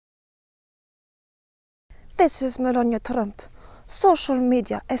This is Melania Trump. Social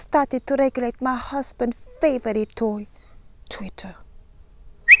media has started to regulate my husband's favorite toy, Twitter.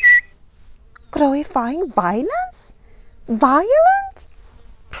 Glorifying violence? Violence?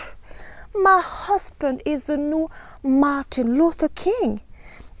 My husband is the new Martin Luther King.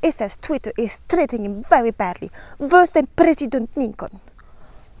 It says Twitter is treating him very badly, worse than President Lincoln.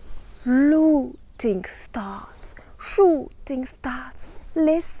 Looting starts, shooting starts.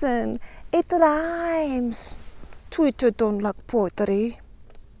 Listen, it rhymes. Twitter don't like poetry.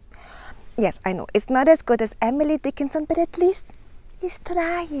 Yes, I know, it's not as good as Emily Dickinson, but at least he's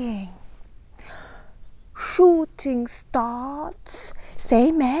trying. Shooting starts,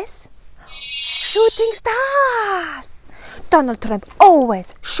 same as shooting stars. Donald Trump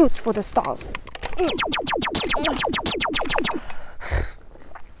always shoots for the stars.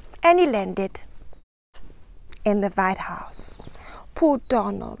 And he landed in the White House. Poor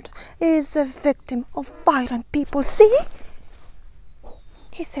Donald is a victim of violent people. See?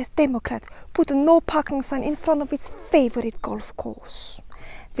 He says Democrat put a no parking sign in front of its favorite golf course.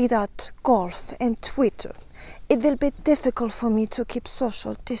 Without golf and Twitter, it will be difficult for me to keep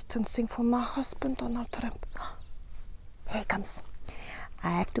social distancing from my husband, Donald Trump. Here he comes.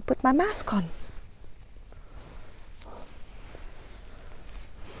 I have to put my mask on.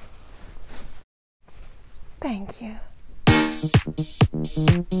 Thank you.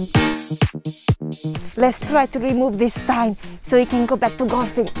 Let's try to remove this sign so we can go back to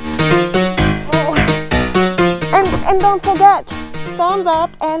golfing. Oh. And don't forget, thumbs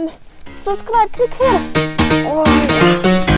up and subscribe, click here. Oh, yeah.